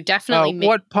 And you definitely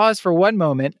pause for one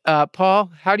moment. Paul,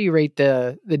 how do you rate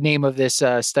the name of this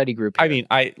study group here? I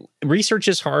mean, research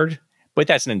is hard, but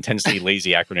that's an intensely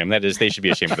lazy acronym. That is, they should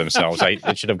be ashamed of themselves.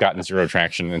 It should have gotten zero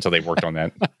traction until they worked on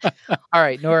that. All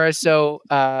right, Nora. So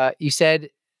you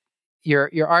said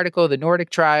your article, the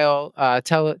Nordic trial.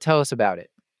 Tell us about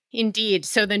it. Indeed.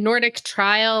 So the Nordic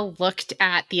trial looked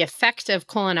at the effect of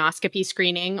colonoscopy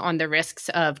screening on the risks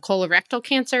of colorectal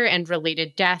cancer and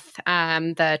related death.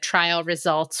 The trial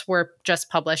results were just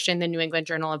published in the New England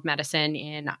Journal of Medicine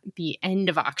in the end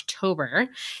of October.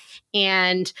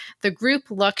 And the group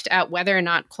looked at whether or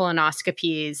not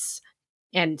colonoscopies,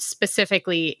 and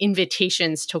specifically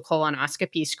invitations to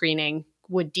colonoscopy screening,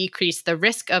 would decrease the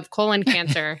risk of colon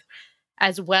cancer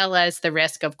as well as the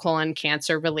risk of colon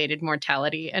cancer-related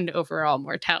mortality and overall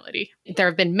mortality. There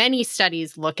have been many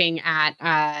studies looking at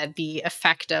the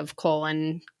effect of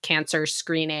colon cancer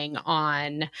screening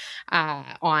on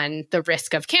the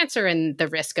risk of cancer and the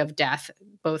risk of death,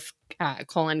 both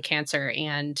colon cancer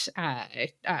and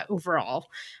overall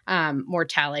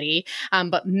mortality.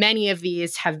 But many of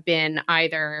these have been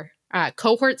either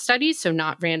cohort studies, so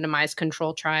not randomized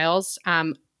control trials,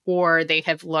 or they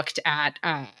have looked at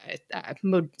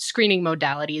screening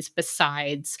modalities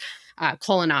besides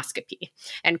colonoscopy.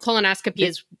 And colonoscopy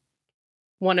is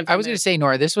one of them. I was going to say,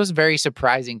 Nora, this was very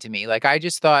surprising to me. Like, I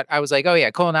just thought, I was like, oh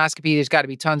yeah, colonoscopy, there's got to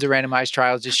be tons of randomized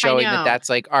trials just showing that that's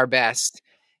like our best.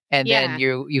 And then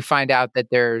you find out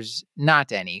that there's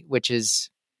not any, which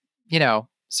is,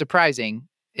 surprising.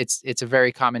 It's a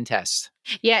very common test.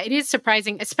 Yeah, it is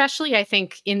surprising, especially I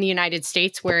think in the United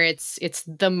States where it's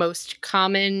the most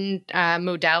common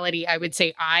modality. I would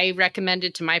say I recommend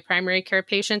it to my primary care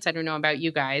patients. I don't know about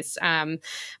you guys,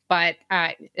 but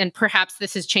and perhaps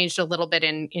this has changed a little bit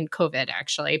in COVID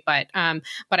actually. But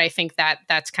I think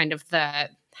that's kind of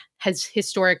has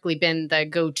historically been the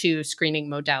go-to screening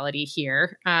modality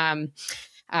here.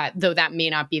 Though that may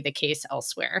not be the case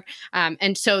elsewhere.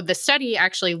 And so the study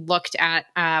actually looked at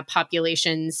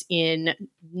populations in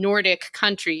Nordic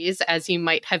countries, as you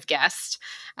might have guessed,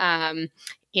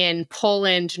 in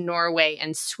Poland, Norway,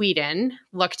 and Sweden,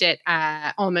 looked at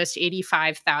almost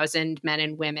 85,000 men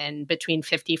and women between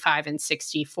 55 and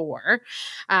 64.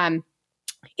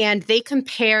 And they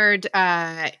compared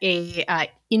a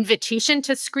invitation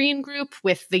to screen group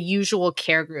with the usual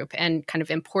care group, and kind of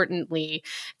importantly,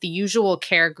 the usual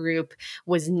care group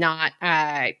was not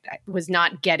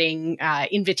getting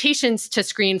invitations to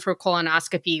screen for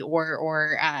colonoscopy,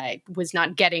 or was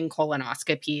not getting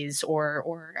colonoscopies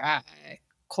or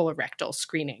colorectal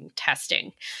screening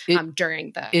testing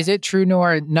during the. Is it true,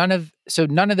 Nora? None of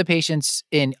the patients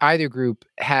in either group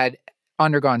had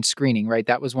undergone screening, right?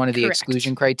 That was one of the Correct.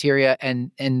 exclusion criteria.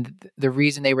 And the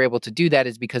reason they were able to do that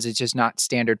is because it's just not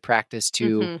standard practice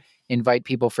to invite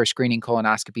people for screening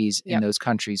colonoscopies in those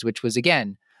countries, which was,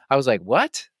 again, I was like,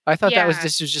 what? I thought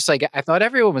this was just like, I thought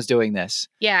everyone was doing this.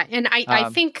 Yeah. And I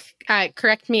think,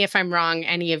 correct me if I'm wrong,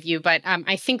 any of you, but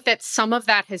I think that some of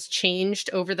that has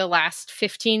changed over the last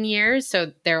 15 years.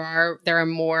 So there are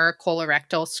more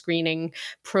colorectal screening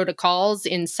protocols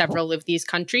in several of these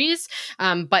countries,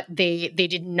 but they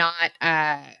did not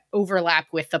overlap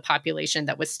with the population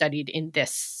that was studied in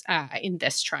this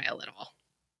trial at all.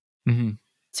 Mm-hmm.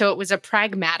 So it was a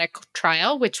pragmatic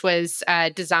trial, which was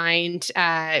designed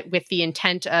with the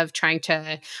intent of trying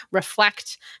to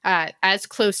reflect as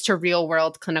close to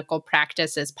real-world clinical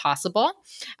practice as possible.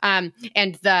 And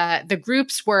the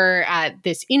groups were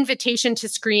this invitation to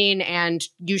screen and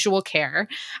usual care.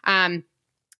 And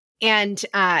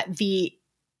the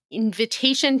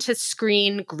invitation to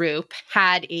screen group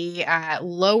had a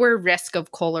lower risk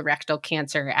of colorectal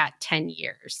cancer at 10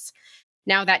 years.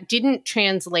 Now, that didn't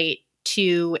translate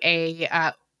to a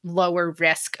lower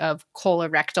risk of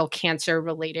colorectal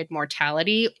cancer-related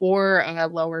mortality or a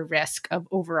lower risk of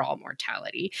overall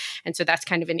mortality. And so that's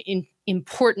kind of an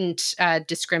important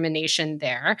discrimination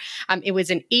there. It was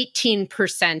an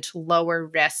 18% lower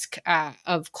risk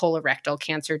of colorectal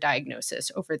cancer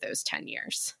diagnosis over those 10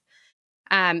 years.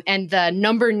 And the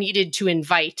number needed to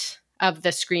invite of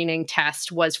the screening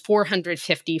test was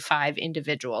 455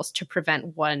 individuals to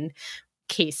prevent one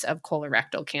case of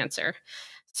colorectal cancer.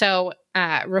 So,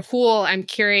 Rahul, I'm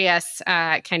curious,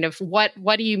 kind of what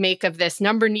do you make of this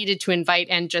number needed to invite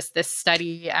and just this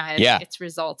study and its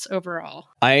results overall?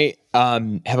 I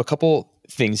have a couple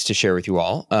things to share with you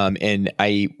all, and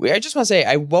I just want to say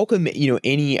I welcome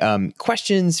any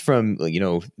questions from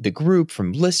the group,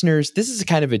 from listeners. This is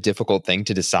kind of a difficult thing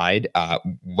to decide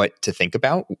what to think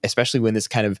about, especially when this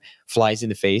kind of flies in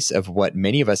the face of what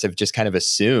many of us have just kind of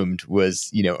assumed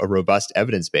was a robust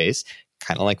evidence base,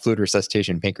 kind of like fluid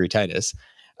resuscitation, pancreatitis.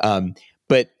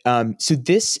 So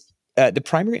this. The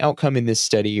primary outcome in this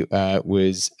study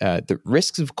was the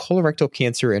risks of colorectal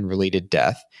cancer and related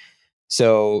death.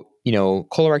 So,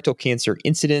 colorectal cancer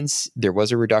incidence, there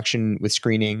was a reduction with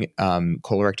screening.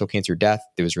 Colorectal cancer death,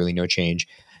 there was really no change.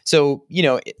 So,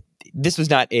 this was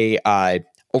not a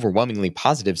overwhelmingly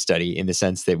positive study in the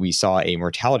sense that we saw a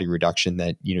mortality reduction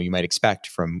that, you might expect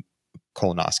from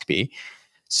colonoscopy.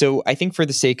 So I think for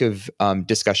the sake of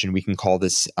discussion, we can call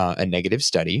this a negative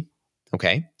study.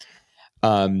 Okay.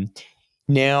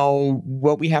 Now,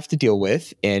 what we have to deal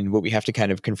with and what we have to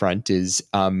kind of confront is,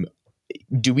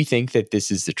 do we think that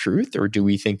this is the truth, or do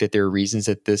we think that there are reasons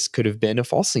that this could have been a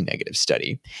falsely negative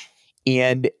study?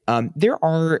 And there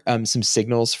are some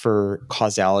signals for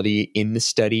causality in the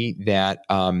study that,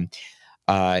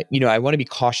 I want to be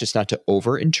cautious not to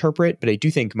overinterpret, but I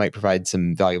do think might provide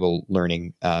some valuable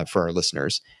learning for our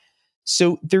listeners.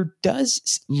 So there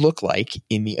does look like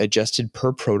in the adjusted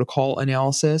per protocol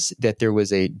analysis that there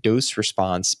was a dose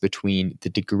response between the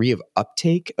degree of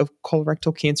uptake of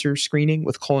colorectal cancer screening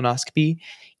with colonoscopy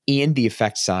and the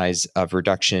effect size of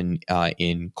reduction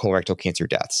in colorectal cancer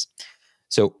deaths.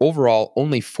 So overall,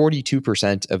 only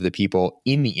 42% of the people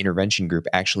in the intervention group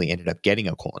actually ended up getting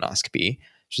a colonoscopy,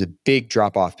 which is a big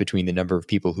drop off between the number of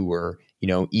people who were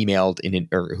emailed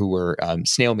or who were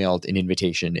snail mailed an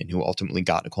invitation and who ultimately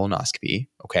got a colonoscopy.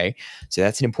 Okay. So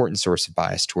that's an important source of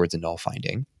bias towards a null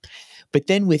finding. But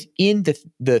then within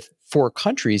the 4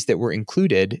 countries that were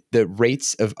included, the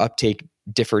rates of uptake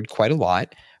differed quite a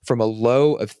lot, from a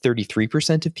low of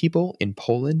 33% of people in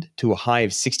Poland to a high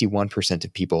of 61%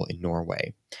 of people in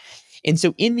Norway. And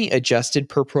so in the adjusted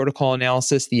per protocol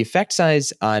analysis, the effect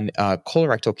size on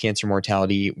colorectal cancer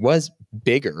mortality was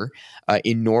bigger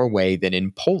in Norway than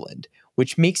in Poland,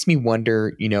 which makes me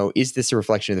wonder, is this a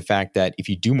reflection of the fact that if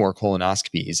you do more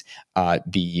colonoscopies,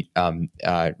 the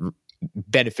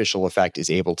beneficial effect is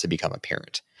able to become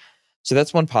apparent? So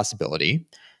that's one possibility.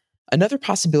 Another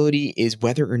possibility is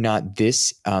whether or not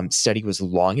this study was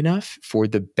long enough for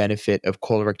the benefit of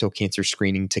colorectal cancer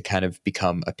screening to kind of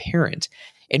become apparent.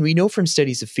 And we know from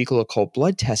studies of fecal occult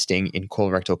blood testing in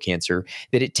colorectal cancer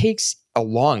that it takes a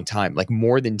long time, like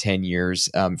more than 10 years,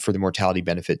 for the mortality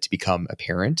benefit to become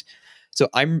apparent. So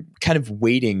I'm kind of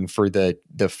waiting for the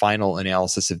final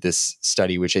analysis of this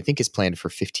study, which I think is planned for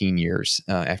 15 years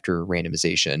after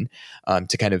randomization,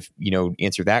 to kind of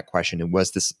answer that question. And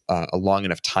was this a long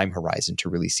enough time horizon to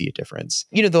really see a difference?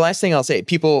 The last thing I'll say,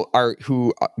 people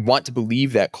who want to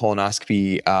believe that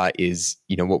colonoscopy is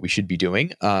what we should be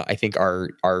doing, I think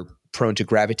are prone to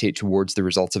gravitate towards the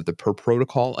results of the per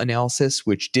protocol analysis,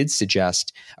 which did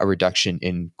suggest a reduction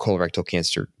in colorectal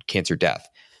cancer death.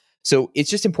 So it's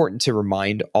just important to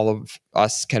remind all of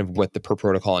us kind of what the per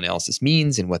protocol analysis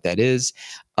means and what that is.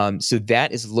 So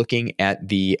that is looking at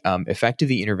the effect of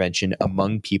the intervention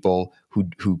among people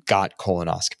who got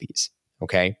colonoscopies.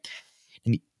 Okay.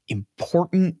 And the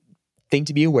important thing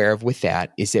to be aware of with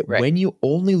that is that when you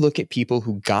only look at people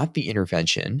who got the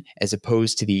intervention as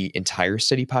opposed to the entire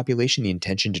study population, the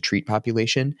intention to treat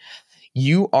population,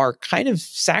 you are kind of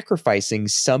sacrificing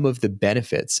some of the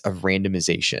benefits of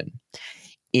randomization.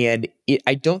 And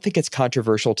I don't think it's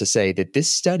controversial to say that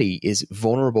this study is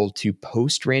vulnerable to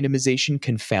post-randomization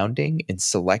confounding and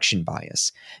selection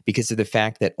bias because of the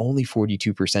fact that only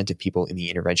 42% of people in the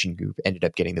intervention group ended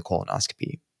up getting the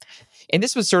colonoscopy. And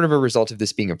this was sort of a result of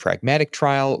this being a pragmatic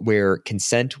trial where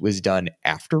consent was done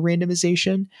after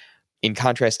randomization, in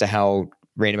contrast to how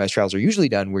randomized trials are usually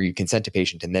done, where you consent a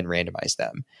patient and then randomize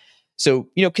them. So,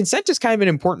 consent is kind of an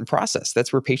important process.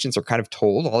 That's where patients are kind of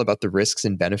told all about the risks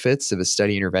and benefits of a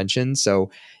study intervention.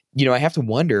 So, I have to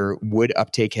wonder, would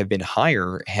uptake have been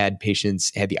higher had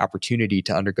patients had the opportunity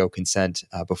to undergo consent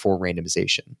before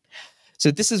randomization? So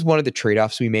this is one of the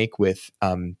trade-offs we make with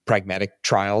pragmatic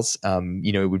trials.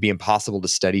 It would be impossible to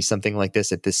study something like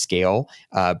this at this scale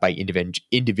by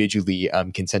individually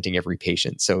consenting every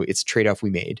patient. So it's a trade-off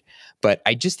we made. But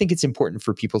I just think it's important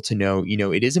for people to know,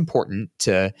 it is important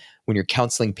to, when you're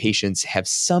counseling patients, have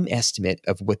some estimate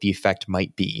of what the effect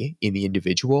might be in the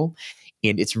individual.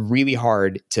 And it's really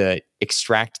hard to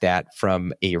extract that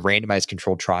from a randomized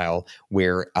controlled trial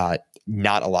where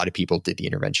not a lot of people did the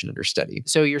intervention under study.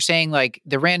 So you're saying like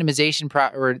the randomization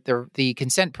or the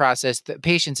consent process, the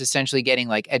patient's essentially getting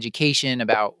like education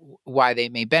about why they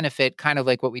may benefit, kind of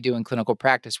like what we do in clinical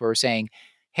practice, where we're saying,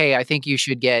 hey, I think you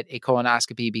should get a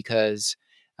colonoscopy because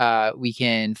we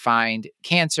can find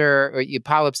cancer or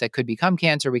polyps that could become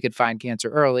cancer. We could find cancer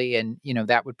early, and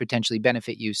that would potentially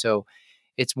benefit you. So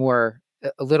it's more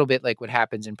a little bit like what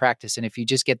happens in practice. And if you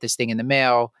just get this thing in the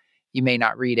mail, you may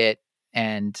not read it.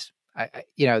 And I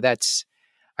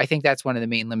think that's one of the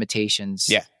main limitations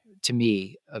to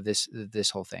me of this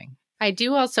whole thing. I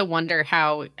do also wonder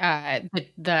how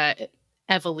the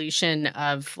evolution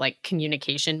of like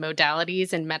communication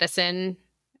modalities in medicine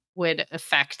would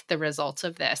affect the results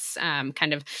of this.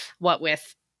 Kind of what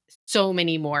with so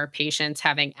many more patients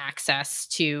having access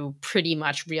to pretty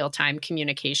much real-time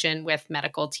communication with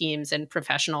medical teams and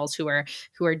professionals who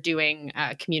are doing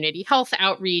community health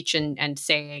outreach and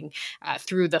saying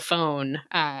through the phone,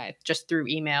 just through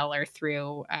email or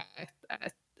through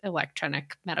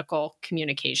electronic medical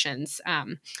communications.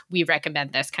 We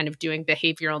recommend this, kind of doing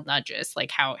behavioral nudges,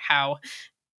 like how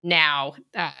now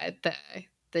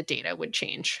the data would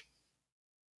change.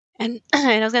 And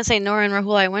I was going to say, Nora and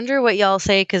Rahul, I wonder what y'all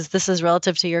say, because this is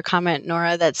relative to your comment,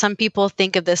 Nora, that some people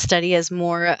think of this study as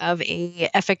more of a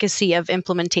efficacy of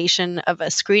implementation of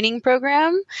a screening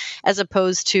program, as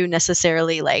opposed to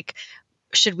necessarily like,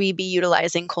 should we be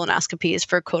utilizing colonoscopies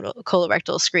for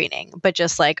colorectal screening? But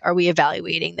just like, are we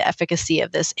evaluating the efficacy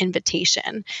of this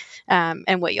invitation?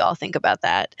 And what you all think about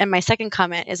that. And my second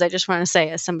comment is, I just want to say,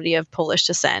 as somebody of Polish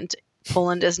descent,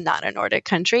 Poland is not a Nordic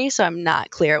country, so I'm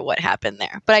not clear what happened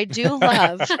there. But I do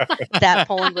love that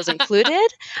Poland was included.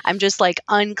 I'm just like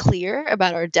unclear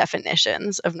about our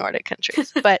definitions of Nordic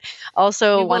countries. But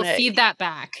also want to feed that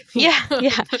back. Yeah.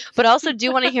 But also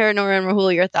do want to hear, Nora and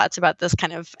Rahul, your thoughts about this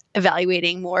kind of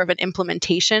evaluating more of an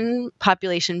implementation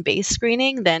population-based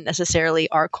screening than necessarily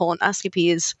our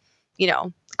colonoscopies,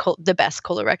 the best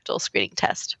colorectal screening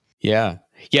test. Yeah,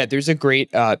 there's a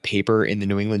great paper in the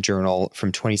New England Journal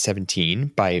from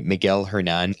 2017 by Miguel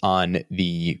Hernan on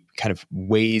the kind of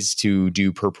ways to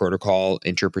do per protocol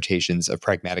interpretations of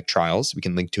pragmatic trials. We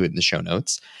can link to it in the show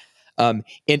notes. And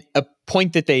a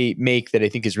point that they make that I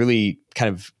think is really kind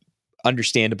of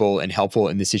understandable and helpful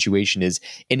in this situation is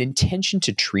an intention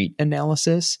to treat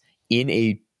analysis in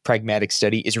a pragmatic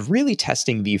study is really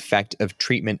testing the effect of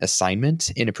treatment assignment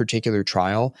in a particular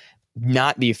trial,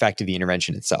 not the effect of the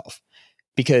intervention itself.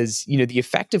 Because, the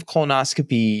effect of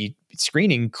colonoscopy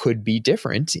screening could be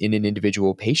different in an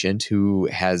individual patient who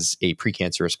has a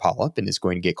precancerous polyp and is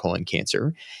going to get colon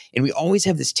cancer. And we always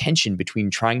have this tension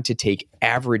between trying to take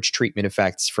average treatment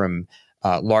effects from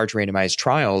large randomized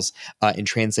trials and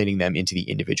translating them into the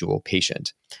individual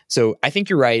patient. So I think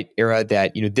you're right, Era,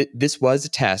 that this was a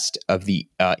test of the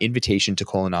invitation to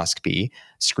colonoscopy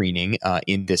screening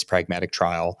in this pragmatic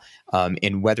trial,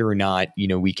 and whether or not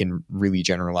we can really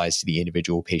generalize to the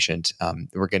individual patient.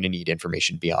 We're going to need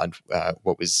information beyond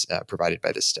what was provided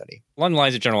by this study. Along the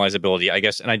lines of generalizability, I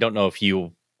guess, and I don't know if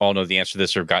you all know the answer to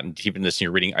this or have gotten deep in this in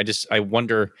your reading. I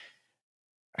wonder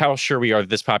how sure we are that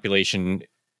this population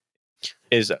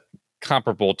is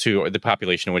comparable to the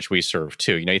population in which we serve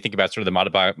too. You think about sort of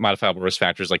the modifiable risk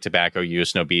factors like tobacco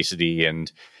use and obesity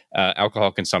and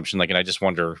alcohol consumption. And I just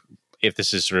wonder if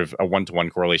this is sort of a one-to-one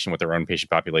correlation with our own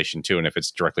patient population too, and if it's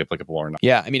directly applicable or not.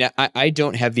 Yeah, I mean, I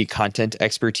don't have the content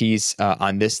expertise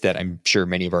on this that I'm sure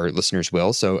many of our listeners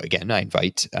will. So again, I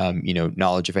invite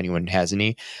knowledge if anyone has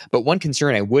any. But one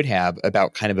concern I would have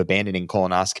about kind of abandoning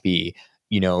colonoscopy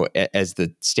as the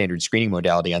standard screening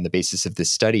modality on the basis of this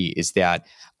study is that,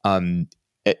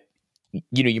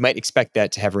 you might expect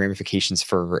that to have ramifications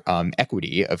for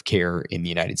equity of care in the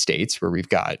United States, where we've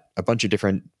got a bunch of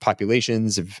different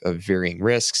populations of varying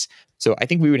risks. So I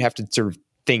think we would have to sort of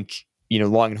think,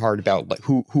 long and hard about like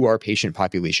who our patient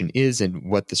population is and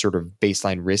what the sort of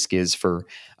baseline risk is for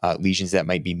lesions that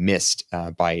might be missed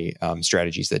by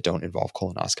strategies that don't involve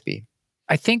colonoscopy.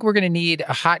 I think we're going to need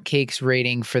a Hotcakes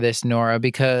rating for this, Nora,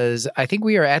 because I think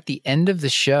we are at the end of the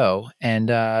show. And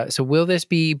so will this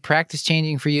be practice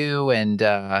changing for you, and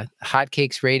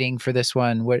Hotcakes rating for this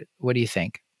one? What do you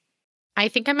think? I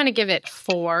think I'm going to give it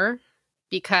 4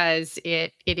 because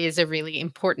it is a really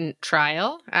important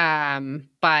trial.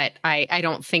 But I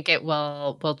don't think it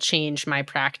will change my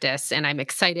practice. And I'm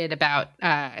excited about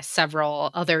several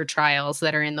other trials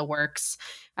that are in the works,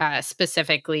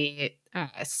 specifically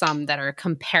some that are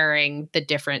comparing the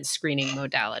different screening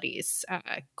modalities,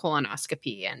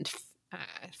 colonoscopy and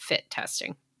FIT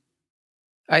testing.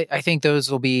 I think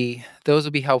those will be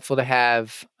helpful to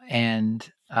have. And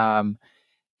I'm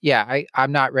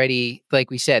not ready.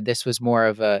 Like we said, this was more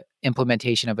of a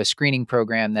implementation of a screening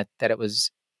program that it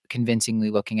was convincingly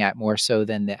looking at more so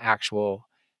than the actual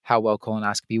how well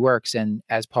colonoscopy works. And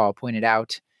as Paul pointed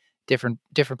out, different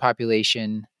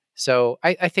population. So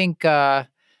I think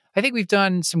we've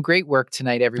done some great work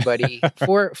tonight, everybody.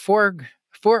 Four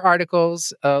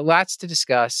articles, lots to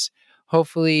discuss.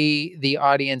 Hopefully the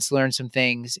audience learned some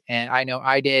things, and I know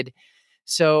I did.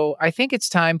 So I think it's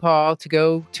time, Paul, to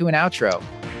go to an outro.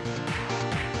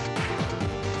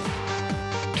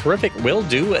 Terrific. Will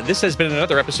do. This has been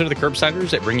another episode of the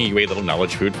Curbsiders at bringing you a little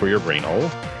knowledge food for your brain hole.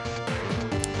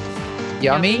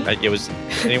 Yummy. It was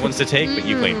anyone's to take, but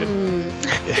you claimed it.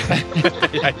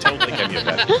 I totally give you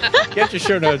that. Get your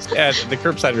show notes at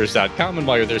thecurbsiders.com, and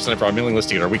while you're there, sign up for our mailing list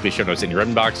to get our weekly show notes in your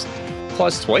inbox.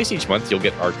 Plus, twice each month, you'll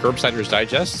get our Curbsiders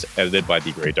Digest, edited by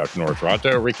the great Dr. Nora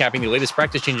Toronto, recapping the latest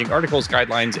practice-changing articles,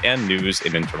 guidelines, and news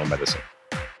in internal medicine.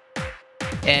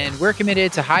 And we're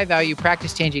committed to high-value,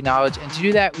 practice-changing knowledge. And to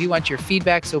do that, we want your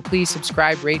feedback. So please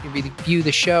subscribe, rate, and review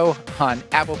the show on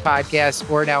Apple Podcasts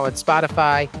or now on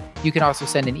Spotify. You can also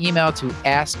send an email to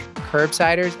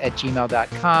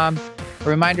askcurbsiders@gmail.com. A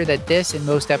reminder that this and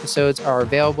most episodes are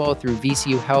available through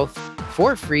VCU Health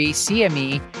for free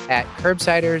CME at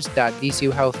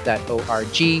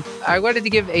curbsiders.vcuhealth.org. I wanted to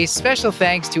give a special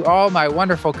thanks to all my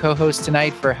wonderful co-hosts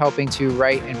tonight for helping to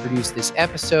write and produce this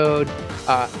episode.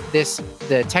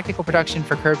 The technical production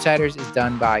for Curbsiders is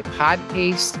done by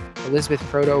Podpaste. Elizabeth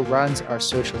Proto runs our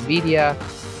social media.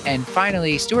 And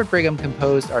finally, Stuart Brigham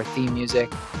composed our theme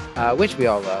music, which we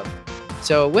all love.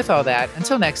 So with all that,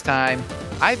 until next time,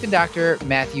 I've been Dr.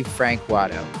 Matthew Frank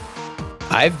Watto.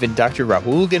 I've been Dr.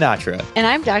 Rahul Ganatra. And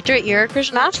I'm Dr. Ira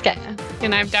Krishnovskaya.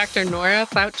 And I'm Dr. Nora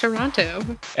Flout Toronto.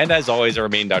 And as always, I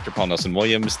remain Dr. Paul Nelson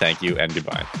Williams. Thank you and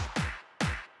goodbye.